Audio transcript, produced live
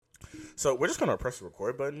So we're just gonna press the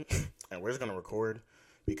record button, and we're just gonna record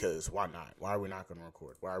because why not? Why are we not gonna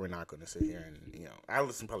record? Why are we not gonna sit here and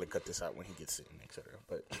Alice can probably cut this out when he gets sitting, etc.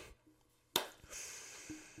 But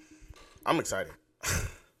I'm excited.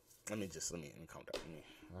 let me calm down.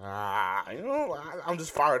 I'm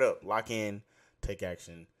just fired up. Lock in, take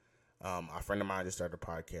action. A friend of mine just started a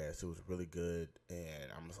podcast. It was really good,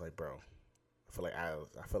 and I'm just like, bro. I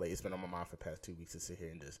feel like it's been on my mind for the past 2 weeks to sit here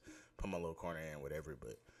and just put my little corner in, whatever.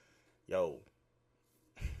 But yo,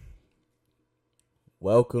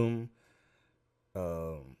 welcome.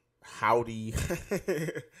 Howdy.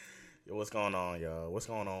 Yo, what's going on, y'all? What's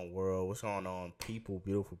going on, world? What's going on, people?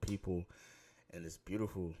 Beautiful people in this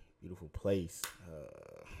beautiful, beautiful place.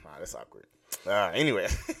 That's awkward. Anyway,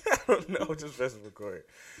 I don't know. Just press record.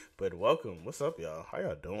 But welcome. What's up, y'all? How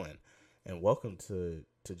y'all doing? And welcome to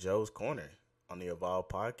Joe's Corner on the Evolve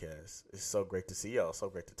podcast. It's so great to see y'all. So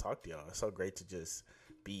great to talk to y'all. It's so great to just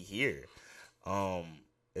be here.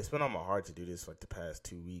 It's been on my heart to do this for like the past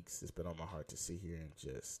 2 weeks. It's been on my heart to sit here and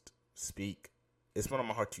just speak. It's been on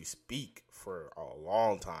my heart to speak for a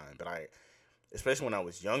long time. But especially when I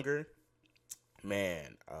was younger,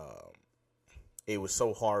 man, it was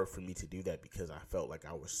so hard for me to do that because I felt like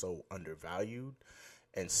I was so undervalued.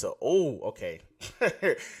 And so, okay.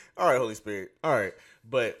 All right, Holy Spirit. All right.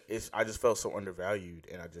 But I just felt so undervalued,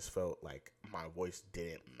 and I just felt like my voice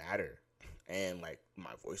didn't matter. And like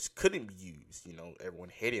my voice couldn't be used. Everyone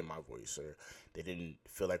hated my voice, or they didn't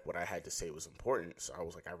feel like what I had to say was important. So I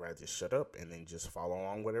was like, I'd rather just shut up and then just follow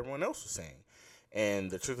along what everyone else was saying.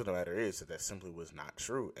 And the truth of the matter is that simply was not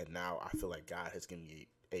true. And now I feel like God has given me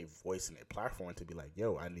a voice and a platform to be like,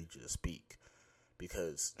 yo, I need you to speak.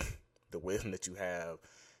 Because the wisdom that you have,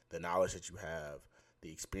 the knowledge that you have,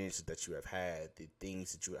 the experiences that you have had, the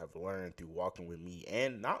things that you have learned through walking with me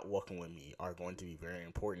and not walking with me are going to be very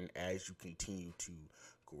important as you continue to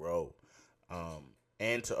grow,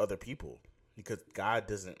 and to other people. Because God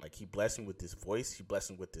doesn't, he blessed me with this voice, he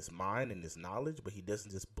blessed me with this mind and this knowledge, but he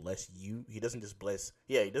doesn't just bless you. He doesn't just bless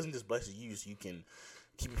you so you can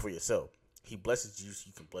keep it for yourself. He blesses you so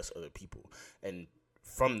you can bless other people. And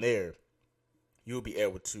from there, you'll be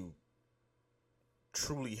able to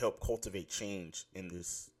truly help cultivate change in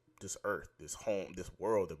this earth, this home, this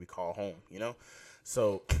world that we call home,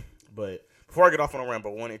 So, but before I get off on a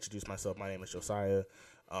ramble, I want to introduce myself. My name is Josiah.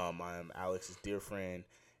 I am Alex's dear friend,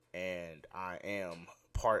 and I am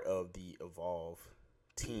part of the Evolve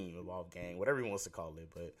team, Evolve gang, whatever he wants to call it.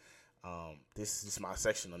 But this is my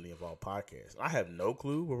section on the Evolve podcast. I have no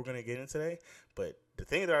clue what we're going to get into today, but the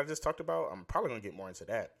thing that I just talked about, I'm probably going to get more into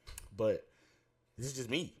that. But this is just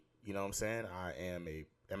me. You know what I'm saying?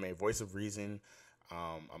 I'm a voice of reason.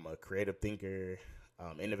 I'm a creative thinker,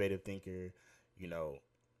 innovative thinker,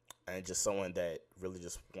 and just someone that really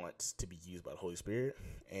just wants to be used by the Holy Spirit.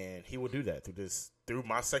 And he will do that through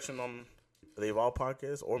my section on the Evolve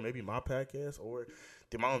podcast, or maybe my podcast, or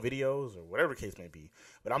through my own videos, or whatever the case may be.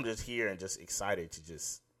 But I'm just here and just excited to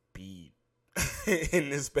just be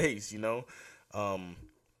in this space, to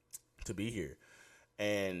be here.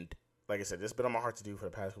 And like I said, it's been on my heart to do for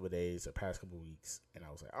the past couple of days, the past couple of weeks. And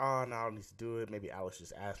I was like, no, I don't need to do it. Maybe Alex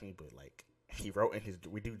just asked me, but he wrote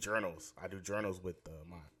we do journals. I do journals with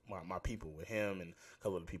my people, with him and a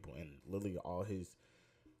couple of people. And literally all his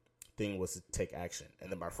thing was to take action.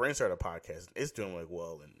 And then my friend started a podcast. It's doing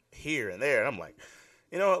well and here and there. And I'm like,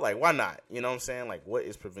 why not? You know what I'm saying? What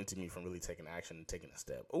is preventing me from really taking action and taking a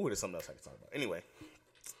step? Oh, there's something else I can talk about. Anyway.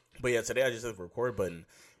 But yeah, today I just hit the record button.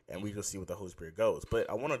 And we will see what the Holy Spirit goes. But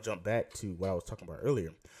I want to jump back to what I was talking about earlier.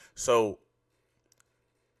 So,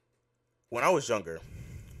 when I was younger,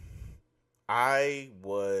 I'm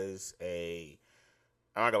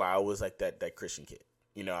not gonna lie, I was like that Christian kid.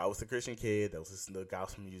 I was the Christian kid that was listening to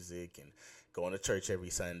gospel music and going to church every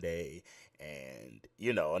Sunday, and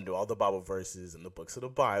and do all the Bible verses and the books of the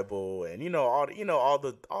Bible, and all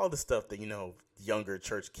the stuff that younger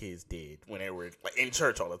church kids did when they were in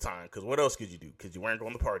church all the time. Because what else could you do? Because you weren't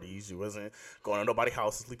going to parties, you wasn't going to nobody's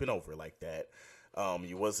house and sleeping over like that.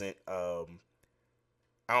 You wasn't I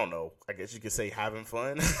don't know, I guess you could say having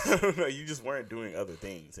fun. You just weren't doing other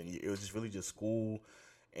things, and it was just really just school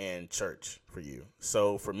and church for you.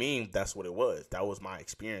 So for me, that's what it was. That was my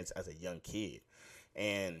experience as a young kid.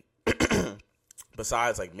 And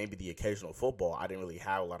besides maybe the occasional football, I didn't really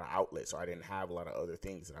have a lot of outlets, or I didn't have a lot of other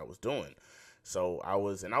things that I was doing. So I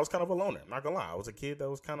was kind of a loner. I'm not gonna lie. I was a kid that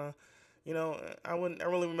was kind of, I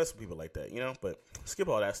really mess with people like that, but skip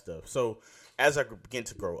all that stuff. So as I began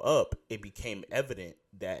to grow up, it became evident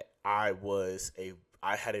that I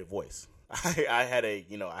had a voice.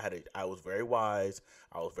 I was very wise,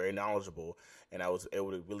 I was very knowledgeable, and I was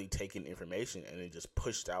able to really take in information and then just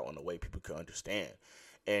pushed out in a way people could understand.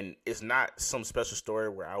 And it's not some special story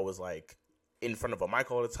where I was like in front of a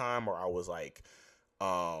mic all the time, or I was like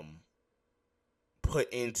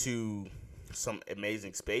put into some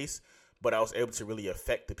amazing space, but I was able to really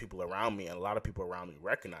affect the people around me, and a lot of people around me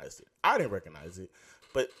recognized it. I didn't recognize it,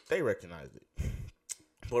 but they recognized it.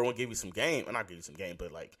 But I want to give you some game, and not give you some game,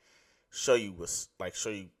 but like show you what's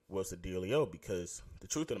the dealio. Because the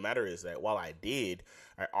truth of the matter is that while I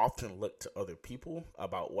often looked to other people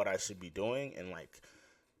about what I should be doing, and like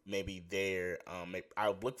maybe I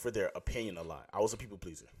would look for their opinion a lot. I was a people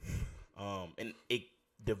pleaser, and it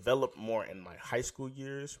developed more in my high school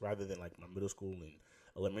years rather than like my middle school and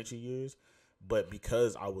elementary years. But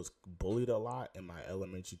because I was bullied a lot in my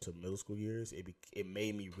elementary to middle school years, it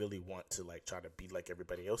made me really want to like try to be like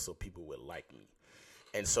everybody else so people would like me.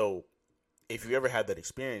 And so if you ever had that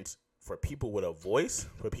experience, for people with a voice,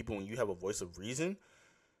 for people when you have a voice of reason,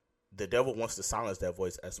 the devil wants to silence that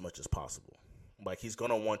voice as much as possible. Like he's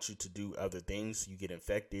going to want you to do other things. You get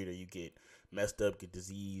infected or you get messed up, get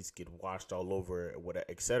disease, get washed all over, whatever,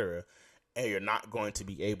 etc. And you're not going to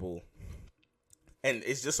be able. And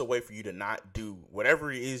it's just a way for you to not do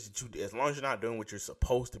whatever it is that as long as you're not doing what you're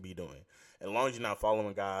supposed to be doing, as long as you're not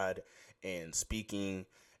following God and speaking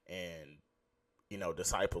and,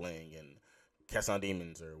 discipling and casting out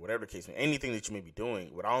demons or whatever the case may be, anything that you may be doing,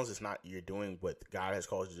 as long as it's not you're doing what God has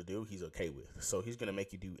called you to do, he's okay with. So he's going to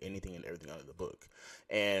make you do anything and everything under the book.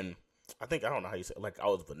 And I don't know how you say it. Like I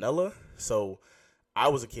was vanilla. So I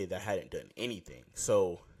was a kid that hadn't done anything.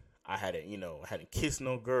 So I hadn't kissed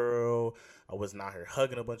no girl. I wasn't out here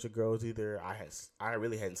hugging a bunch of girls either. I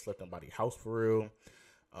really hadn't slept in nobody's house for real.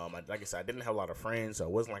 Like I said, I didn't have a lot of friends, so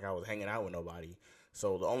it wasn't like I was hanging out with nobody.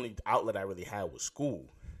 So the only outlet I really had was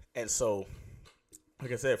school. And so,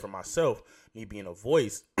 like I said, for myself, me being a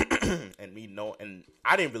voice and and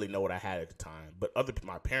I didn't really know what I had at the time, but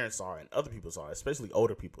my parents saw it and other people saw it, especially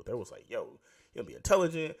older people. They was like, yo, you'll be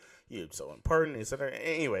intelligent, you're so important, etc.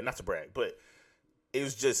 Anyway, not to brag, but it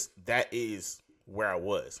was just, that is where I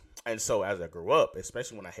was. And so as I grew up,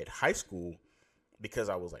 especially when I hit high school, because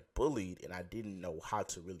I was like bullied and I didn't know how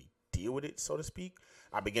to really deal with it, so to speak,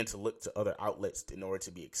 I began to look to other outlets in order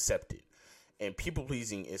to be accepted. And people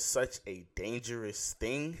pleasing is such a dangerous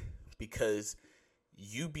thing because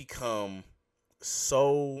you become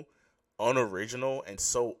so unoriginal and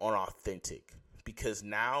so unauthentic. Because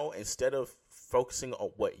now, instead of focusing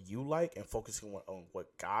on what you like and focusing on what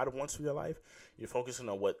God wants for your life, you're focusing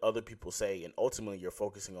on what other people say, and ultimately you're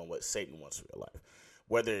focusing on what Satan wants for your life.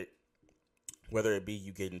 Whether it be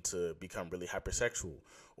you getting to become really hypersexual,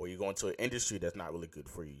 or you go into an industry that's not really good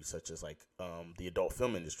for you, such as like the adult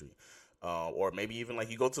film industry, or maybe even like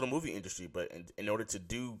you go to the movie industry, but in order to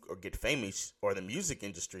do or get famous, or the music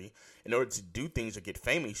industry, in order to do things or get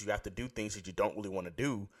famous, you have to do things that you don't really want to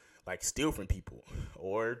do, like steal from people,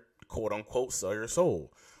 or quote unquote sell your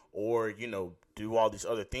soul, or do all these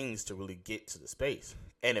other things to really get to the space.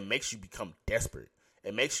 And it makes you become desperate.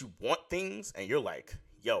 It makes you want things, and you're like,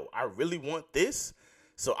 yo, I really want this,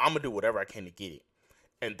 so I'm gonna do whatever I can to get it.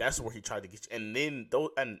 And that's where he tried to get you. And then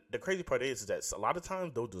and the crazy part is that a lot of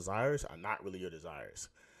times those desires are not really your desires.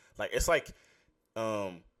 Like it's like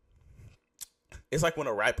when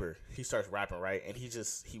a rapper, he starts rapping, right? And he's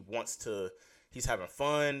having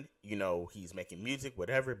fun, he's making music,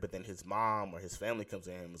 whatever, but then his mom or his family comes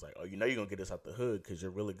in and is like, oh, you're going to get us out the hood because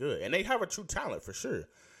you're really good. And they have a true talent for sure.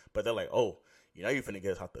 But they're like, oh, you're finna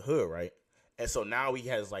get us out the hood, right? And so now he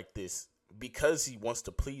has like this, because he wants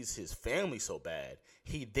to please his family so bad,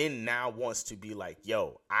 he then now wants to be like,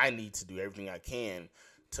 yo, I need to do everything I can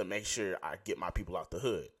to make sure I get my people out the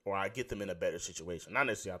hood, or I get them in a better situation. Not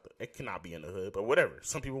necessarily it cannot be in the hood, but whatever.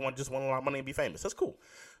 Some people just want a lot of money and be famous. That's cool.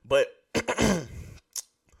 But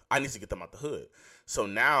I need to get them out the hood. So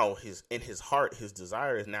now in his heart, his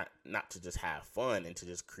desire is not to just have fun and to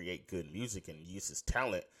just create good music and use his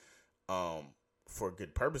talent for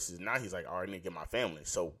good purposes. Now he's like, all right, I need to get my family.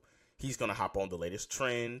 So he's going to hop on the latest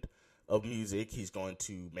trend of music. He's going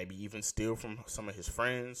to maybe even steal from some of his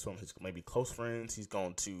friends, from his maybe close friends. He's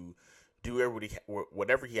going to do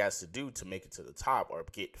whatever he has to do to make it to the top or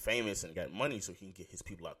get famous and get money so he can get his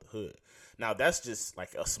people out the hood. Now, that's just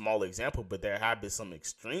like a small example, but there have been some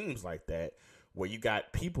extremes like that where you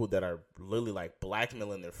got people that are literally like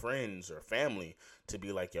blackmailing their friends or family to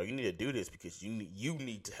be like, yo, you need to do this because you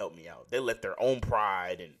need to help me out. They let their own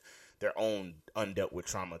pride and their own undealt with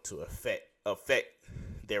trauma to affect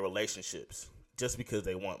their relationships just because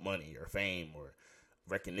they want money or fame or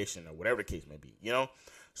recognition or whatever the case may be,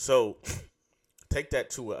 So take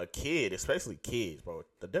that to a kid, especially kids, bro.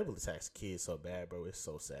 The devil attacks kids so bad, bro. It's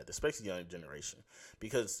so sad, especially young generation,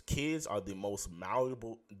 because kids are the most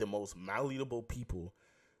malleable people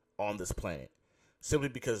on this planet. Simply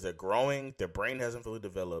because they're growing, their brain hasn't fully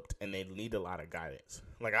developed, and they need a lot of guidance.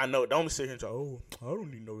 Like, I know, don't sit here and say, "Oh, I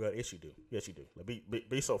don't need no guidance." Yes, you do. Yes, you do. Like,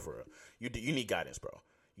 be so for real. You need guidance, bro.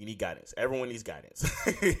 You need guidance. Everyone needs guidance.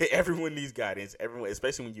 Everyone needs guidance. Everyone,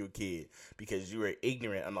 especially when you're a kid, because you are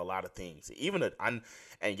ignorant on a lot of things.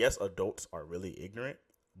 And yes, adults are really ignorant,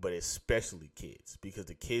 but especially kids, because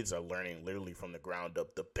the kids are learning literally from the ground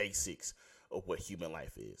up the basics of what human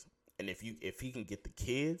life is. And if he can get the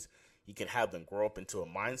kids, he can have them grow up into a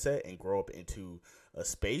mindset and grow up into a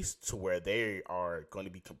space to where they are going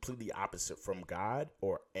to be completely opposite from God,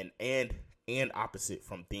 and opposite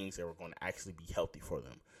from things that were going to actually be healthy for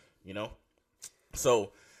them, you know?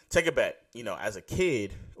 So take it back, as a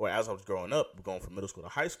kid, or as I was growing up, going from middle school to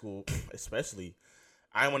high school, especially,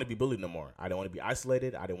 I didn't want to be bullied no more. I didn't want to be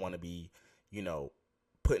isolated. I didn't want to be,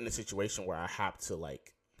 put in a situation where I have to,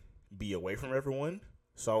 like, be away from everyone.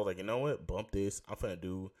 So I was like, you know what? Bump this. I'm finna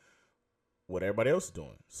do what everybody else is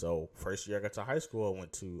doing. So first year I got to high school, I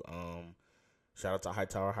went to, shout out to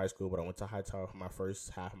Hightower High School, but I went to Hightower for my first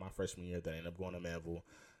half of my freshman year. Then I ended up going to Manville.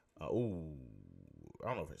 I don't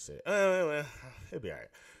know if I said it. It'll be all right.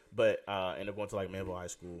 But ended up going to, like, Manville High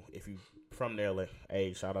School. If you from there, like,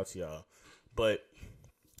 hey, shout out to y'all. But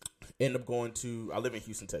ended up going to, I live in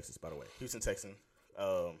Houston, Texas, by the way. Houston, Texas.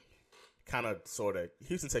 Kind of, sort of,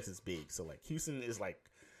 Houston, Texas is big. So, like, Houston is, like,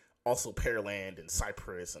 also Pearland and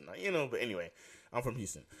Cypress and, but anyway, I'm from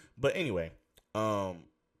Houston. But anyway,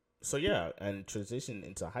 so yeah, and transition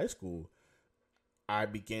into high school, I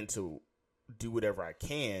began to do whatever I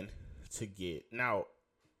can to get, now,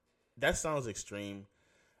 that sounds extreme.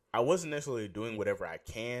 I wasn't necessarily doing whatever I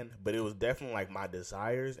can, but it was definitely like my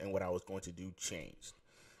desires and what I was going to do changed.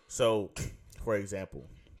 So, for example,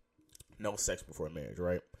 no sex before marriage,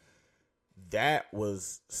 right? That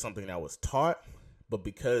was something that was taught. But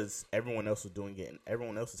because everyone else was doing it, and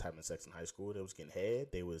everyone else was having sex in high school, they was getting head,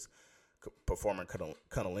 they was performing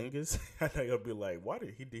cunnilingus. I know you'll be like, why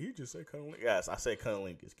did he just say cunnilingus? Yes, I said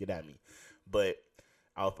cunnilingus. Get at me. But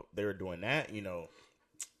they were doing that,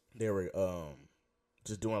 they were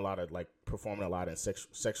just doing a lot of, like, performing a lot in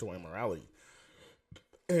sexual immorality.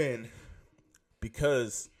 And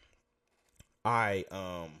because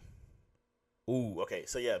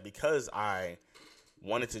because I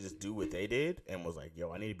wanted to just do what they did and was like,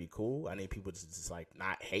 yo, I need to be cool. I need people to just like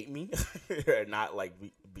not hate me or not like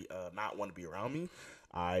not want to be around me.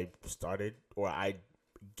 I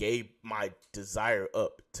gave my desire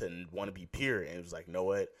up to want to be pure, and it was like, you know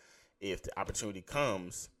what? If the opportunity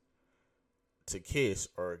comes to kiss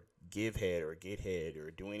or give head or get head or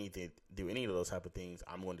do any of those type of things,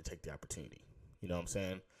 I'm going to take the opportunity. You know what I'm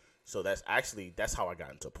saying? So that's how I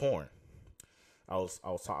got into porn. I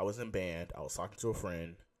was in band. I was talking to a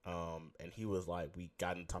friend, and he was like, we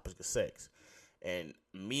got on the topic of sex, and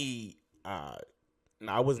me, now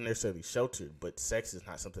I wasn't necessarily sheltered, but sex is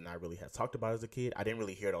not something I really had talked about as a kid. I didn't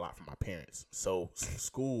really hear it a lot from my parents. So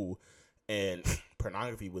school and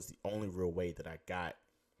pornography was the only real way that I got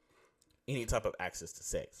any type of access to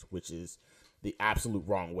sex, which is the absolute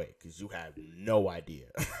wrong way, because you have no idea.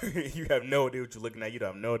 You have no idea what you're looking at. You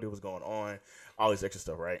have no idea what's going on. All this extra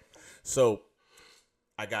stuff, right? So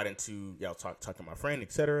I got into, talking to my friend,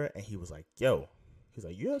 etc. And he was like, he's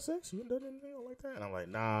like, you have sex? You haven't done anything like that? And I'm like,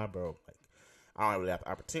 nah, bro. Like, I don't really have the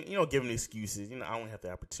opportunity, giving excuses. I don't have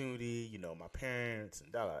the opportunity, my parents and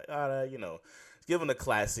da-da-da, giving a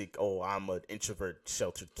classic, oh, I'm an introvert,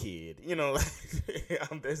 sheltered kid.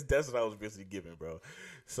 That's what I was basically giving, bro.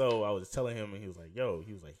 So I was telling him, and he was like, well,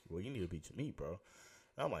 you need to beat your meat, bro.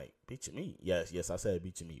 And I'm like, beat your meat? Yes, I said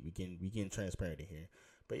beat your meat. We getting transparent in here.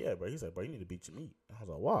 But yeah, bro, he's like, bro, you need to beat your meat. I was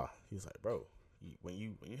like, why? He's like, bro, when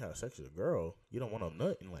you have sex with a girl, you don't want to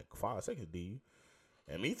nut in like 5 seconds, do you?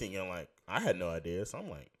 And me thinking, like, I had no idea. So I'm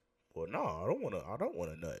like, well, no, I don't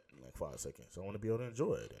want to nut in like 5 seconds. I want to be able to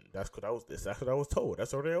enjoy it. And that's what I was told.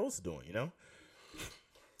 That's what I was doing,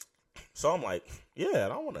 So I'm like, yeah, I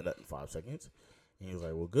don't want to nut in 5 seconds. And he was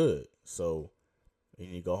like, well, good. So you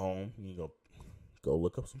need to go home. You need to go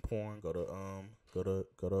look up some porn. Go to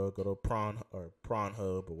Prawn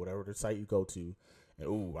Hub or whatever the site you go to.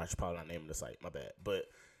 And I should probably not name the site. My bad. But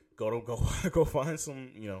go find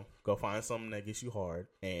some, go find something that gets you hard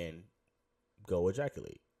and go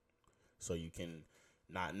ejaculate, so you can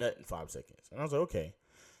not nut in 5 seconds. And I was like, okay.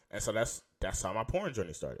 And so that's how my porn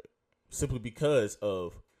journey started. Simply because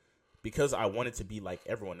I wanted to be like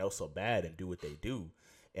everyone else so bad and do what they do.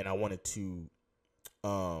 And I wanted to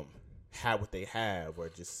have what they have, or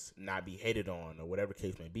just not be hated on, or whatever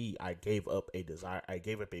case may be. I gave up a desire. I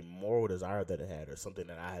gave up a moral desire that I had, or something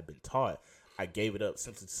that I had been taught. I gave it up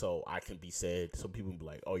simply so I can be said, so people can be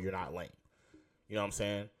like, oh, you're not lame. You know what I'm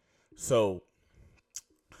saying? So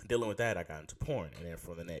dealing with that, I got into porn. And then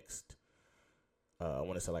for the next, I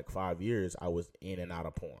want to say like 5 years, I was in and out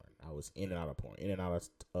of porn. In and out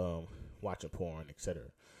of watching porn, etc.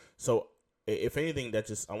 So if anything, I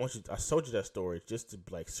told you that story just to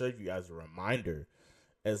like serve you as a reminder,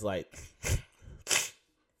 as like,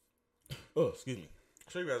 oh, excuse me.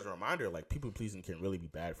 Show you as a reminder, like, people pleasing can really be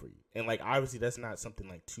bad for you. And like, obviously that's not something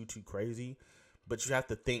like too crazy, but you have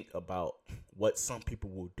to think about what some people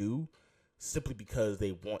will do simply because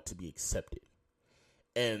they want to be accepted.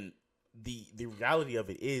 And the reality of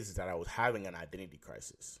it is that I was having an identity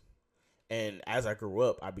crisis. And as I grew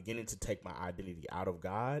up, I began to take my identity out of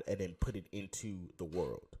God and then put it into the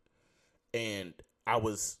world. And I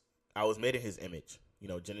was made in his image. You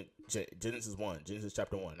know, Genesis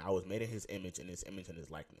chapter 1. I was made in his image and his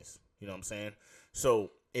likeness. You know what I'm saying? So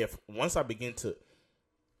once I begin to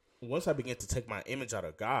take my image out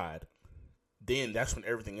of God, then that's when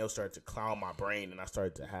everything else started to cloud my brain, and I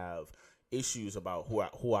started to have issues about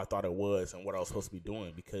who I thought it was and what I was supposed to be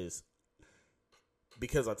doing, because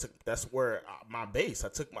that's where my base. I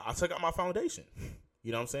took out my foundation.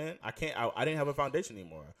 You know what I'm saying? I didn't have a foundation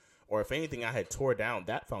anymore. Or if anything, I had tore down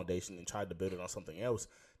that foundation and tried to build it on something else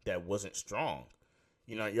that wasn't strong.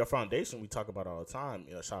 You know, your foundation, we talk about all the time,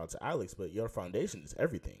 you know, shout out to Alex, but your foundation is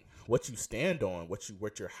everything. What you stand on,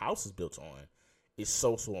 what your house is built on is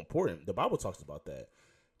so important. The Bible talks about that.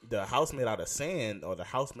 The house made out of sand, or the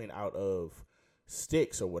house made out of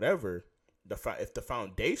sticks or whatever,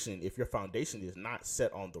 if your foundation is not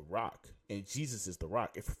set on the rock, and Jesus is the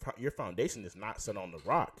rock, if your foundation is not set on the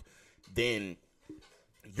rock, then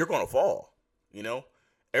you're going to fall. You know,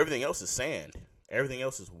 everything else is sand. Everything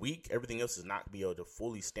else is weak. Everything else is not be able to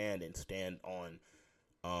fully stand on.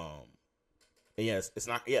 Yes, it's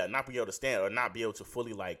not. Yeah, not be able to stand, or not be able to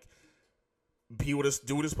fully like do what it's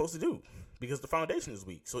supposed to do, because the foundation is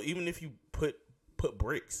weak. So even if you put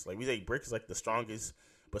bricks, like we say, bricks is like the strongest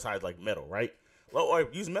besides like metal, right? Well, or I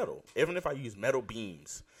use metal. Even if I use metal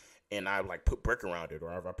beams and I like put brick around it,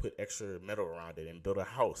 or if I put extra metal around it and build a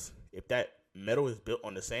house, if that metal is built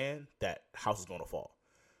on the sand, that house is going to fall.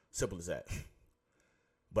 Simple as that.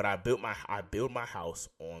 But I build my house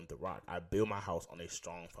on the rock. I build my house on a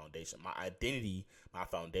strong foundation. My identity, my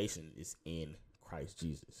foundation is in Christ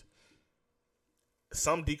Jesus.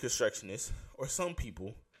 Some deconstructionists or some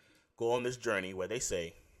people go on this journey where they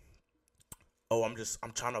say, oh, I'm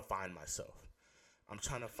trying to find myself. I'm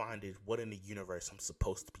trying to find what in the universe I'm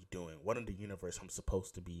supposed to be doing. What in the universe I'm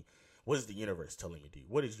supposed to be. What is the universe telling me to do?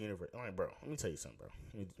 What is the universe? All right, bro, let me tell you something, bro.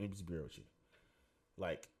 Let me just be real with you.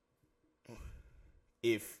 Like,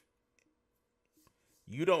 if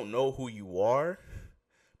you don't know who you are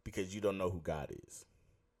because you don't know who God is.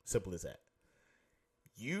 Simple as that.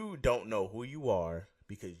 You don't know who you are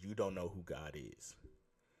because you don't know who God is.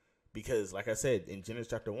 Because, like I said, in Genesis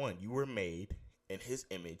chapter 1, you were made in his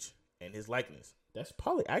image and his likeness. That's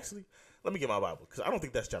probably, actually, let me get my Bible, because I don't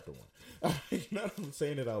think that's chapter 1. Now that I'm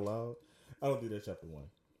saying it out loud, I don't think that's chapter 1.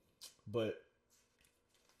 But,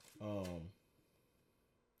 hold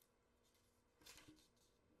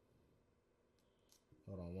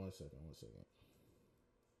on one second.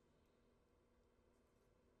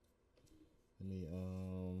 Let me,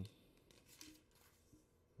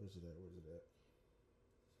 where's it at?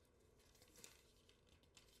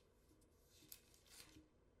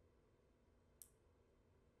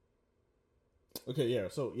 Okay, yeah.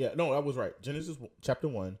 So, yeah, no, I was right. Genesis chapter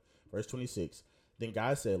 1, verse 26. Then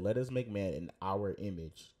God said, let us make man in our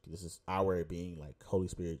image. This is our being like Holy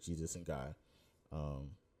Spirit, Jesus, and God.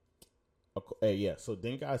 Yeah. So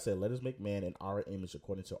then God said, let us make man in our image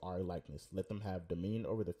according to our likeness. Let them have dominion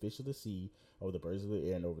over the fish of the sea, over the birds of the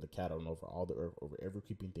air, and over the cattle, and over all the earth, over every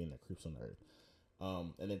creeping thing that creeps on the earth.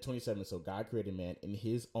 And then 27. So God created man in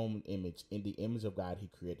his own image. In the image of God, he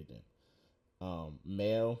created them.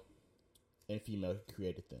 Male and female, he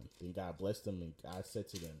created them. Then God blessed them, and God said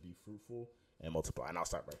to them, be fruitful and multiply. And I'll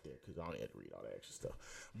stop right there because I don't need to read all that extra stuff.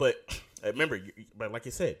 But remember, but like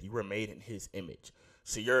I said, you were made in his image.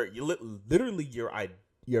 So literally your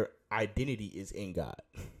identity is in God,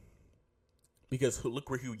 because look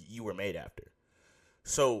where you were made after.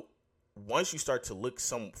 So once you start to look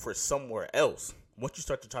for somewhere else, once you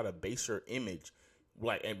start to try to base your image,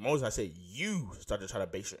 like, and most I say, you start to try to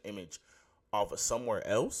base your image off of somewhere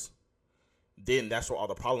else, then that's where all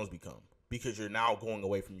the problems become, because you're now going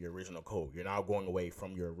away from your original code. You're now going away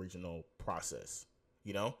from your original process,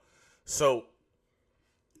 you know? So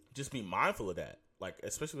just be mindful of that. Like,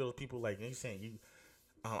 especially those people like you saying,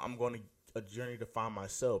 I'm going to a journey to find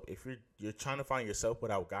myself. If you're trying to find yourself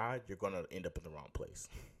without God, you're going to end up in the wrong place.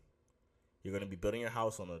 You're going to be building your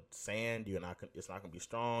house on the sand. It's not going to be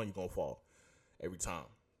strong. You're going to fall every time.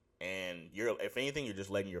 And if anything, you're just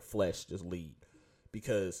letting your flesh just lead,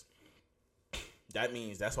 because that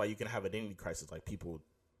means that's why you can have identity crisis. Like, people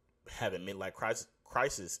have a midlife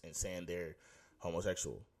crisis and saying they're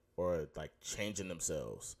homosexual or like changing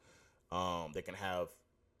themselves. They can have,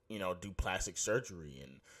 do plastic surgery,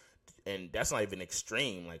 and that's not even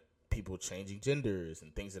extreme. Like, people changing genders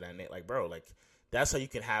and things of that nature. Like, bro, like, that's how you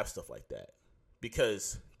can have stuff like that,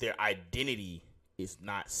 because their identity is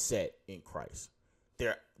not set in Christ.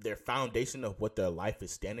 Their foundation of what their life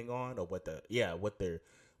is standing on, or what their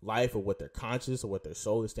life or what their conscience or what their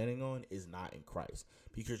soul is standing on is not in Christ,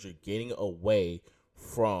 because you're getting away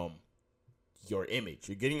from your image.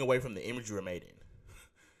 You're getting away from the image you were made in.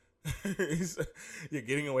 You're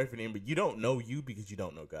getting away from the image. You don't know you because you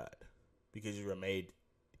don't know God, because you were made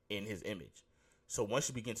in his image. So once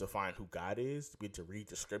you begin to find who God is, begin to read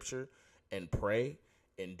the scripture and pray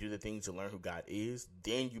and do the things to learn who God is,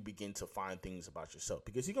 then you begin to find things about yourself,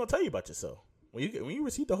 because he's going to tell you about yourself. When you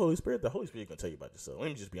receive the Holy Spirit is going to tell you about yourself. Let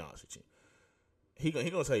me just be honest with you. He going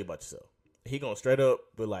to tell you about yourself. He going to straight up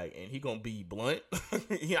be like, and he going to be blunt.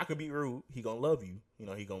 He not going to be rude. He going to love you.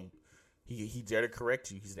 He's there to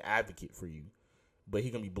correct you. He's an advocate for you, but he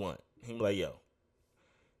going to be blunt. He be like, yo,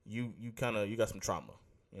 you got some trauma.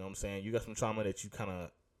 You know what I'm saying? You got some trauma that you kind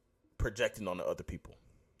of projecting on the other people.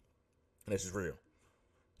 And that's just real.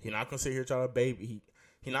 He not going to sit here trying to baby.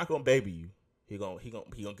 He not going to baby you. He gonna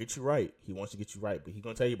get you right. He wants to get you right, but he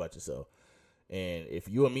gonna tell you about yourself. And if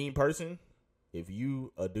you a mean person, if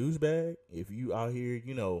you a douchebag, if you out here,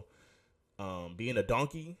 being a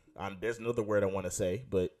donkey, there's another word I want to say,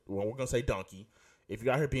 but we're gonna say donkey. If you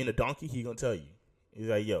out here being a donkey, he gonna tell you. He's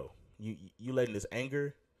like, yo, you letting this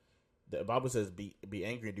anger. The Bible says, be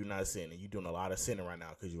angry and do not sin, and you doing a lot of sinning right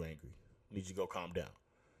now because you're angry. You need you to go calm down.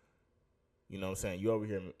 You know what I'm saying? You over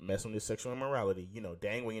here messing with this sexual immorality.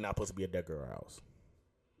 Dang well you're not supposed to be at that girl's house.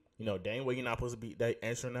 Dang well you're not supposed to be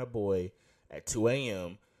answering that boy at 2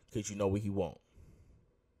 a.m. because you know what he want.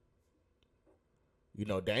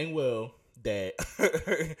 Dang well that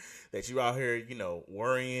that you out here,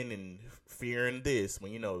 worrying and fearing this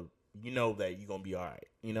when you know that you're gonna be all right.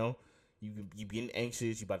 You getting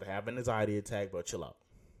anxious, you about to have an anxiety attack, but chill out.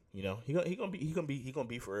 He gonna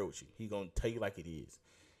be for real with you. He gonna tell you like it is.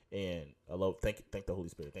 And I thank the Holy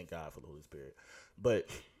Spirit. Thank God for the Holy Spirit. But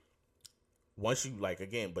once you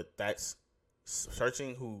but that's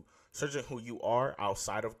searching who you are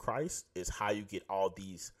outside of Christ is how you get all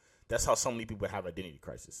these. That's how so many people have identity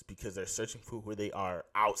crisis, because they're searching for who they are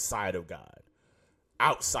outside of God,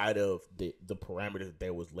 outside of the parameters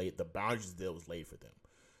that was laid, the boundaries that was laid for them.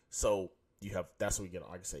 So that's what we get.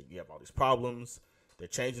 Like I say, you have all these problems. They're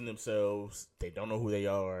changing themselves. They don't know who they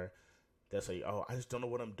are. That's like, oh, I just don't know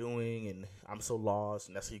what I'm doing, and I'm so lost.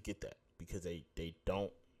 And that's how you get that, because they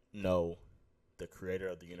don't know the creator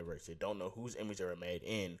of the universe. They don't know whose image they were made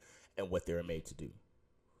in and what they were made to do.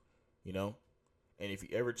 And if you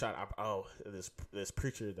ever try, this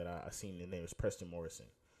preacher that I seen, his name is Preston Morrison.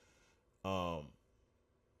 I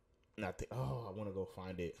want to go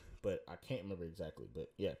find it, but I can't remember exactly.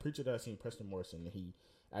 But yeah, preacher that I seen, Preston Morrison, he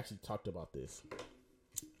actually talked about this.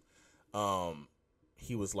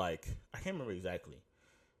 He was like, I can't remember exactly,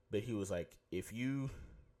 but he was like,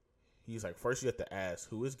 first you have to ask,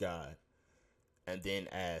 who is God? And then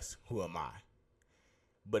ask, who am I?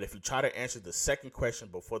 But if you try to answer the second question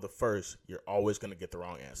before the first, you're always going to get the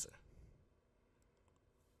wrong answer.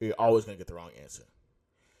 You're always going to get the wrong answer.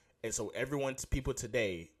 And so people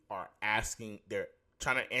today are they're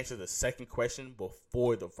trying to answer the second question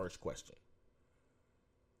before the first question.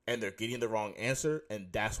 And they're getting the wrong answer, and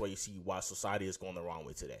that's why you see why society is going the wrong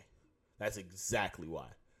way today. That's exactly why.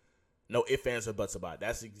 No ifs, ands, or buts about it.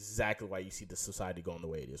 That's exactly why you see the society going the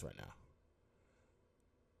way it is right now.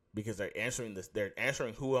 Because they're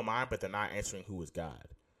answering who am I, but they're not answering who is God.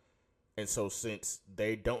 And so since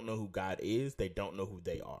they don't know who God is, they don't know who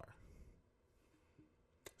they are.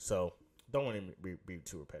 So don't want to be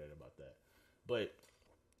too repetitive about that. But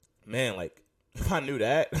man, if I knew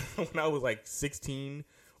that when I was 16,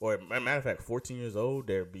 or matter of fact, 14 years old,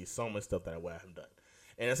 there'd be so much stuff that I would have done.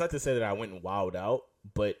 And it's not to say that I went and wilded out,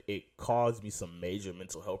 but it caused me some major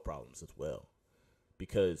mental health problems as well.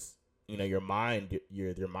 Because, your mind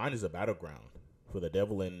is a battleground for the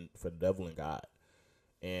devil and God.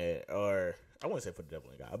 Or I wouldn't say for the devil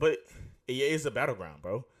and God, but it is a battleground,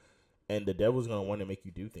 bro. And the devil's going to want to make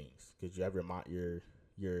you do things because you have your mind, you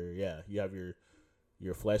have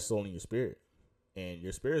your flesh, soul, and your spirit. And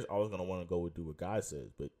your spirit is always going to want to go and do what God says.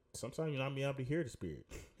 But sometimes you're not being able to hear the spirit.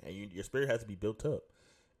 And your spirit has to be built up.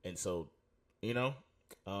 And so, you know,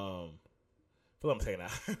 I feel like I'm saying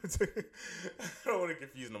that. I don't want to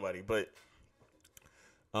confuse nobody. But,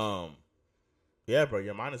 yeah, bro,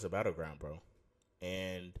 your mind is a battleground, bro.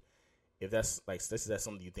 And if that's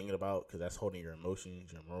something you're thinking about, because that's holding your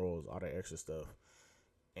emotions, your morals, all that extra stuff.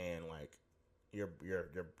 And, like, your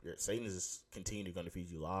Satan is continuing to feed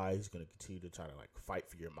you lies. He's going to continue to try to like fight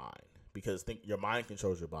for your mind, because your mind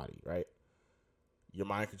controls your body, right? Your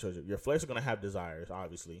mind controls your flesh is going to have desires,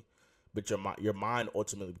 obviously, but your mind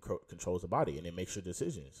ultimately controls the body, and it makes your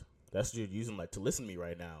decisions. That's what you're using, like, to listen to me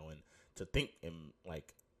right now and to think and,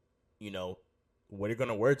 like, you know, what you're going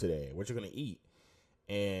to wear today, what you're going to eat.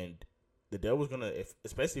 And the devil's going to,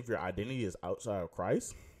 especially if your identity is outside of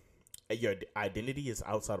Christ, your identity is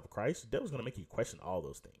outside of Christ, the devil's going to make you question all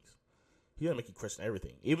those things. He's going to make you question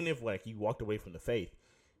everything. Even if, like, you walked away from the faith,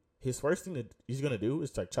 his first thing that he's going to do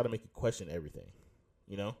is to, like, try to make you question everything.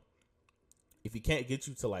 You know? If he can't get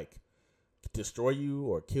you to, like, destroy you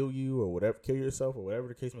or kill you or whatever, kill yourself or whatever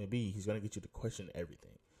the case may be, he's going to get you to question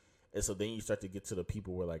everything. And so then you start to get to the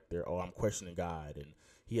people where, like, I'm questioning God, and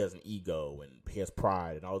he has an ego and he has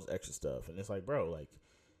pride and all this extra stuff. And it's like, bro, like,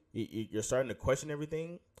 you're starting to question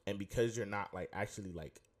everything. And because you're not, like, actually,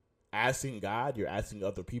 like, asking God, you're asking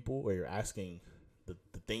other people, or you're asking the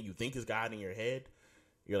thing you think is God in your head,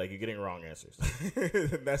 you're getting wrong answers.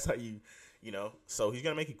 That's how you know. So he's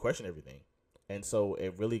going to make you question everything. And so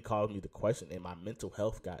it really caused me to question, and my mental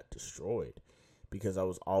health got destroyed because I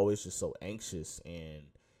was always just so anxious and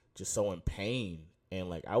just so in pain. And,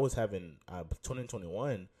 like, I was having,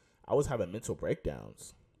 2021, I was having mental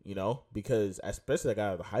breakdowns, you know, because especially I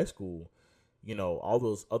got out of high school, you know, all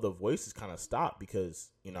those other voices kind of stopped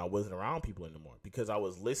because, you know, I wasn't around people anymore, because I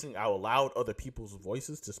was listening. I allowed other people's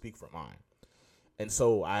voices to speak for mine. And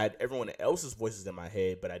so I had everyone else's voices in my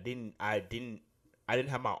head, but I didn't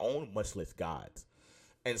have my own, much less God's.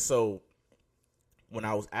 And so when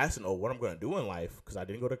I was asking, what I'm going to do in life, because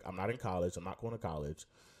I'm not in college. I'm not going to college.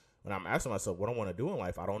 When I'm asking myself what I want to do in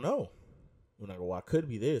life, I don't know. When I go, well, I could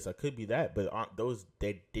be this, I could be that, but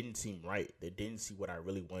they didn't seem right. They didn't see what I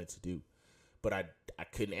really wanted to do. But I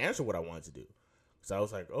couldn't answer what I wanted to do. So I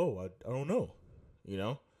was like, I don't know, you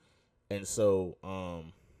know? And so,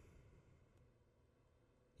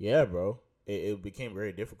 yeah, bro, it became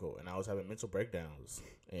very difficult. And I was having mental breakdowns.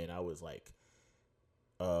 And I was, like,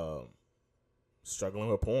 struggling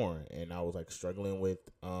with porn. And I was, like, struggling with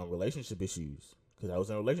relationship issues, because I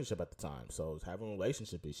was in a relationship at the time. So I was having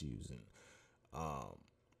relationship issues and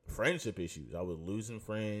friendship issues. I was losing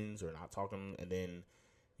friends or not talking. And then,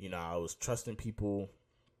 you know, I was trusting people.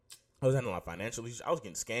 I was having my financial issues. I was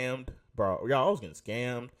getting scammed, bro. Y'all, I was getting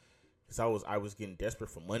scammed because I was getting desperate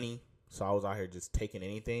for money. So I was out here just taking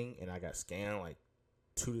anything, and I got scammed like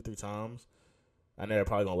 2 to 3 times. I know they're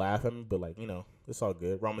probably gonna laugh at me, but, like, you know, it's all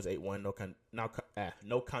good. Romans 8:1,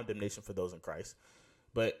 no condemnation for those in Christ.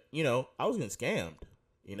 But, you know, I was getting scammed,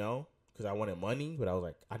 you know, because I wanted money, but I was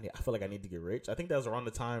like, I feel like I need to get rich. I think that was around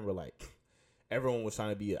the time where, like, everyone was trying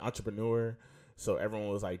to be an entrepreneur. So everyone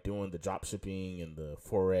was, like, doing the drop shipping and the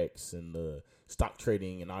Forex and the stock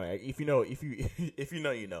trading and all that. If you know,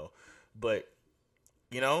 you know. But,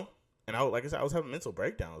 you know, and like I said, I was having mental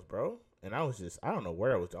breakdowns, bro. And I was just, I don't know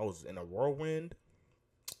where I was. I was in a whirlwind.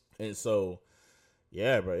 And so,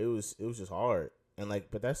 yeah, bro, it was just hard. And,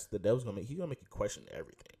 like, but that's the devil's he's gonna make you question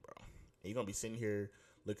everything, bro. And you're gonna be sitting here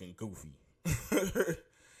looking goofy.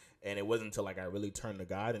 And it wasn't until, like, I really turned to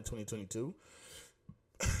God in 2022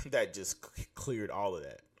 that just cleared all of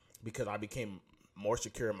that, because I became more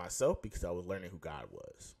secure in myself, because I was learning who God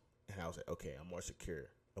was. And I was like, okay, I'm more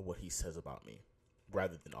secure of what he says about me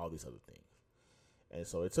rather than all these other things. And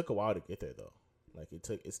so it took a while to get there, though. Like,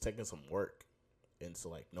 it's taking some work. And so,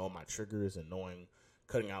 like, knowing my triggers and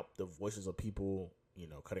cutting out the voices of people, you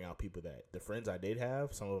know, cutting out people that the friends I did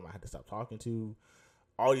have, some of them I had to stop talking to,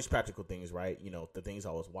 all these practical things, right? You know, the things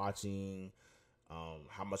I was watching,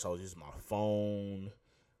 how much I was using my phone,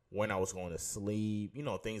 when I was going to sleep, you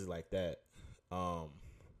know, things like that.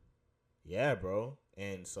 Yeah, bro.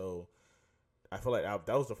 And so I feel like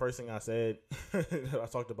that was the first thing I said that I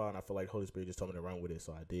talked about, and I feel like Holy Spirit just told me to run with it,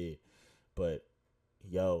 so I did. But,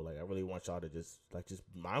 yo, like, I really want y'all to just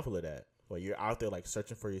be mindful of that. When you're out there, like,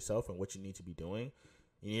 searching for yourself and what you need to be doing,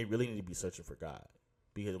 you really need to be searching for God.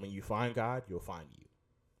 Because when you find God, you'll find you.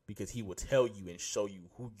 Because he will tell you and show you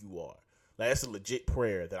who you are. Like, that's a legit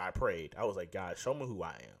prayer that I prayed. I was like, God, show me who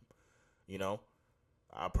I am. You know?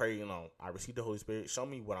 I pray, you know, I received the Holy Spirit. Show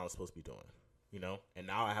me what I'm supposed to be doing. and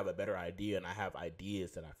now I have a better idea, and I have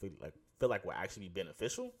ideas that I feel like will actually be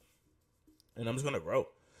beneficial, and I'm just gonna grow,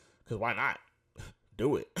 because why not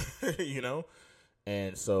do it,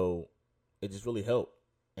 and so it just really helped,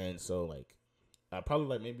 and so like I probably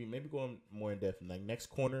like maybe going more in depth in like next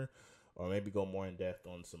corner, or maybe go more in depth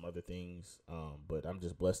on some other things. But I'm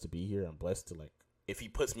just blessed to be here. I'm blessed to like, if he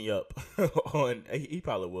puts me up on, he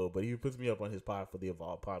probably will, but if he puts me up on his pod for the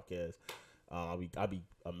Evolve podcast, I'll be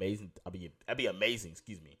amazing. I'll be amazing.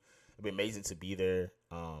 Excuse me. It'll be amazing to be there.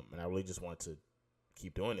 And I really just want to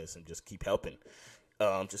keep doing this and just keep helping.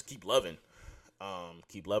 Just keep loving.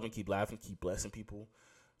 Keep loving, keep laughing, keep blessing people.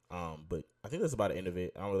 But I think that's about the end of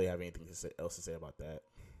it. I don't really have anything else to say about that.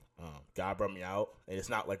 God brought me out, and it's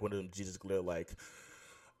not like one of them Jesus glitter like,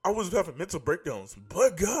 I was having mental breakdowns,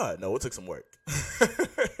 but God. No, it took some work.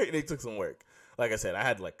 It took some work. Like I said, I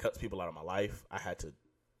had to like cut people out of my life. I had to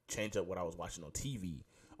change up what I was watching on TV,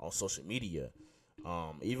 on social media,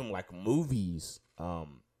 even like movies,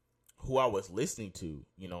 who I was listening to,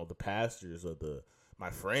 the pastors or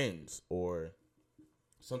my friends, or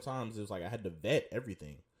sometimes it was like I had to vet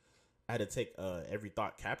everything. I had to take every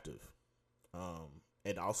thought captive.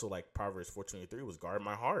 And also like Proverbs 4:23 was guard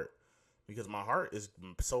my heart, because my heart is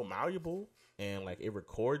so malleable and like it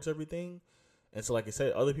records everything. And so like I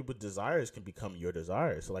said, other people's desires can become your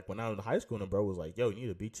desires. So like when I was in high school and bro was like, yo, you need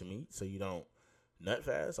to beat your meat so you don't nut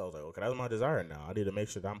fast. I was like, okay, that's my desire now. I need to make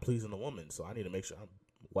sure that I'm pleasing the woman. So I need to make sure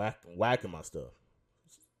I'm whacking my stuff.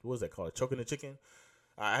 What was that called? Choking the chicken?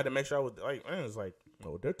 I had to make sure I was like, man, it's like,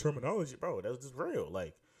 no, that terminology, bro, that's just real.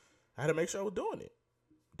 Like, I had to make sure I was doing it.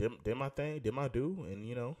 Did my thing, did my do,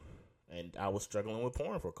 and and I was struggling with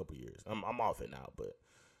porn for a couple years. I'm off it now, but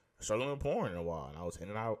struggling with porn in a while, and I was in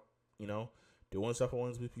and out, doing stuff I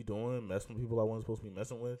wasn't supposed to be doing, messing with people I wasn't supposed to be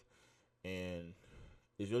messing with, and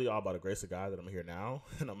it's really all about the grace of God that I'm here now,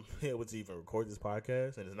 and I'm able to even record this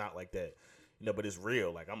podcast, and it's not like that, but it's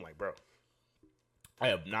real. Like, I'm like, bro, I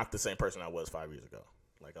am not the same person I was 5 years ago.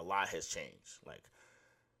 Like, a lot has changed. Like,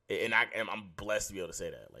 and I'm blessed to be able to say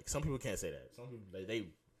that. Like, some people can't say that. Some people, they've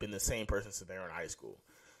been the same person since they were in high school,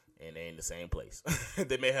 and they in the same place.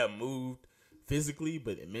 They may have moved physically,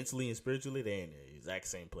 but mentally and spiritually, they in the exact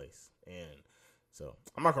same place. And so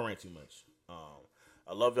I'm not gonna rant too much.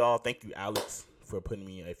 I love y'all. Thank you, Alex, for putting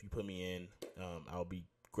me in. If you put me in, I'll be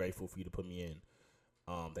grateful for you to put me in.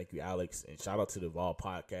 Thank you, Alex, and shout out to the Evolve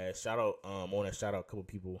podcast. Shout out, I want to shout out a couple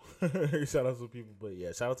people. Shout out some people, but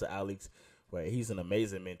yeah, shout out to Alex. Where he's an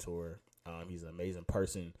amazing mentor. He's an amazing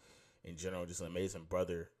person in general, just an amazing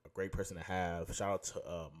brother, a great person to have. Shout out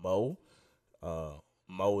to Mo.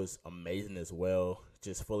 Mo is amazing as well,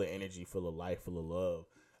 just full of energy, full of life, full of love.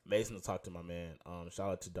 Amazing to talk to my man. Shout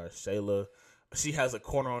out to Darshayla. She has a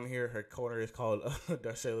corner on here. Her corner is called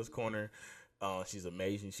Darshayla's Corner. She's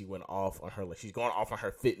amazing. She went off on her, like, she's going off on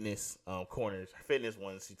her fitness corners, her fitness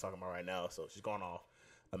ones she's talking about right now. So she's going off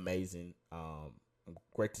amazing.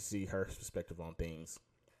 Great to see her perspective on things.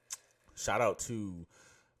 Shout out to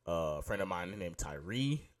a friend of mine named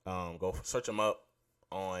Tyree. Go search him up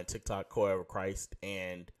on TikTok, Core of Christ,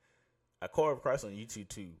 and a Core of Christ on YouTube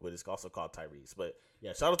too, but it's also called Tyrese. But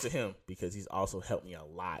yeah, shout out to him because he's also helped me a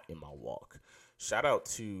lot in my walk. Shout out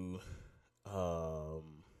to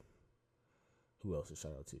who else to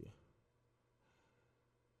shout out to?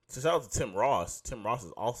 So shout out to Tim Ross. Tim Ross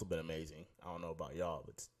has also been amazing. I don't know about y'all,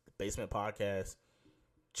 but the Basement Podcast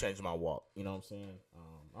changed my walk. You know what I'm saying?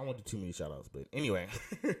 I won't do too many shout outs, but anyway.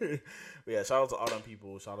 But yeah, shout out to all them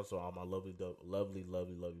people. Shout out to all my lovely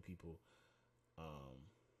people.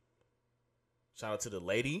 Shout out to the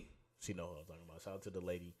lady. She know what I'm talking about. Shout out to the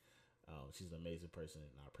lady. She's an amazing person,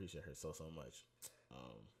 and I appreciate her so much.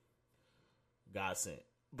 God sent.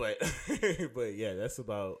 But but yeah, that's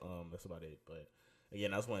about it. But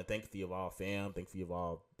again, I just want to thank the Evolve fam. Thank the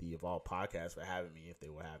Evolve podcast for having me, if they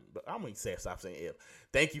were having me. But I'm going to stop saying if.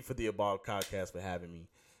 Thank you for the Evolve podcast for having me.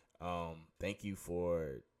 Thank you,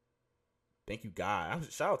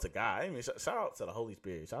 God. Shout out to God. I mean, shout out to the Holy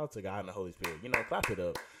Spirit. Shout out to God and the Holy Spirit. Clap it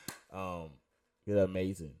up. You're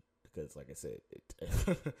amazing. Because, like I said,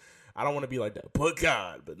 I don't want to be like that, but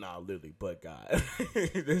God. But nah, literally, but God.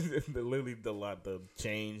 Literally, the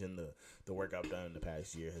change and the work I've done in the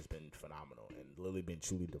past year has been phenomenal and literally been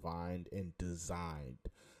truly divined and designed.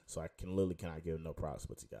 So I cannot give no props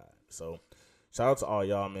but to God. So shout out to all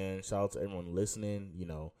y'all, man. Shout out to everyone listening.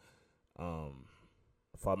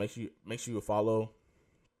 Make sure you follow.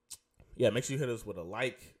 Yeah, make sure you hit us with a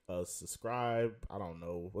like, subscribe. I don't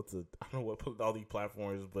know what put all these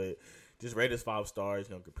platforms, but just rate us 5 stars.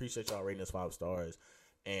 Appreciate y'all rating us 5 stars,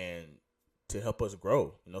 and to help us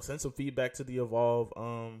grow. Send some feedback to the Evolve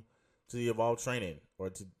to the Evolve Training or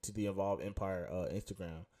to the Evolve Empire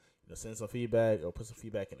Instagram. Send some feedback or put some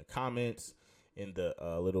feedback in the comments in the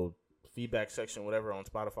little feedback section, whatever, on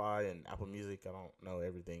Spotify and Apple Music. I don't know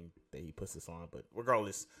everything that he puts this on, but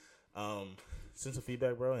regardless, send some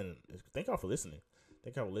feedback, bro, and thank y'all for listening.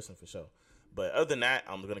 Thank y'all for listening for sure. But other than that,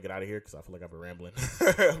 I'm gonna get out of here because I feel like I've been rambling.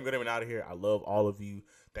 I'm gonna get out of here. I love all of you.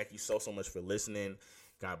 Thank you so much for listening.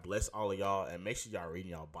 God bless all of y'all, and make sure y'all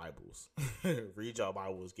reading y'all Bibles. Read y'all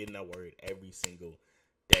Bibles, getting that word every single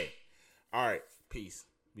day. All right, peace.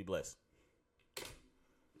 Be blessed.